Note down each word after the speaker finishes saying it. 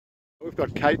we've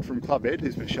got Kate from Club Med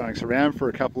who's been showing us around for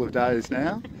a couple of days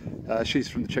now. She's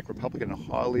from the Czech Republic and a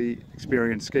highly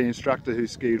experienced ski instructor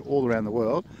who's skied all around the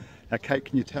world. Now Kate,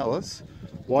 can you tell us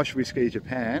why should we ski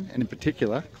Japan, and in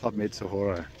particular Club Med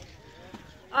Sahoro?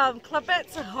 Club Med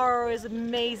Sahoro is an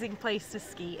amazing place to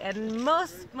ski, and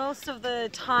most of the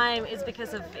time is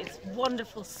because of its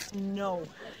wonderful snow.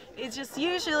 It's just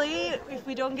usually, if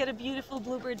we don't get a beautiful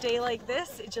bluebird day like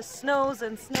this, it just snows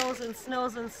and snows and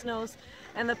snows and snows,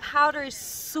 and the powder is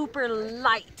super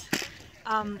light.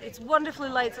 It's wonderfully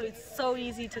light, so it's so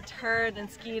easy to turn and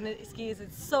ski, and it's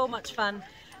so much fun,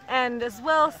 and as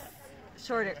well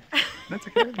shorter. That's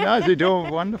okay. No, you're doing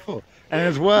wonderful. And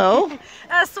as well,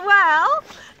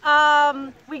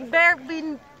 we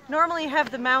normally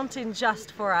have the mountain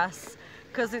just for us,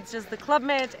 because it's just the Club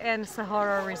Med and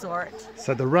Sahoro resort.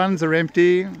 So the runs are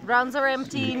empty. Runs are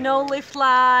empty, no lift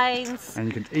lines.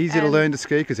 And easy to learn to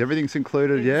ski because everything's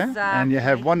included, exactly. Yeah? And you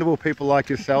have wonderful people like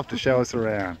yourself to show us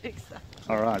around. Exactly.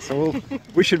 All right, so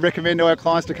we should recommend to our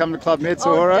clients to come to Club Med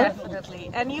Sahoro. Oh, definitely.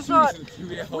 And you've got,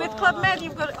 with Club Med,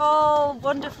 you've got all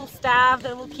wonderful staff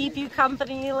that will keep you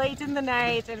company late in the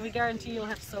night, and we guarantee you'll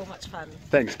have so much fun.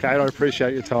 Thanks, Kate. I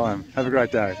appreciate your time. Have a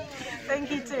great day.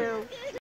 Thank you too.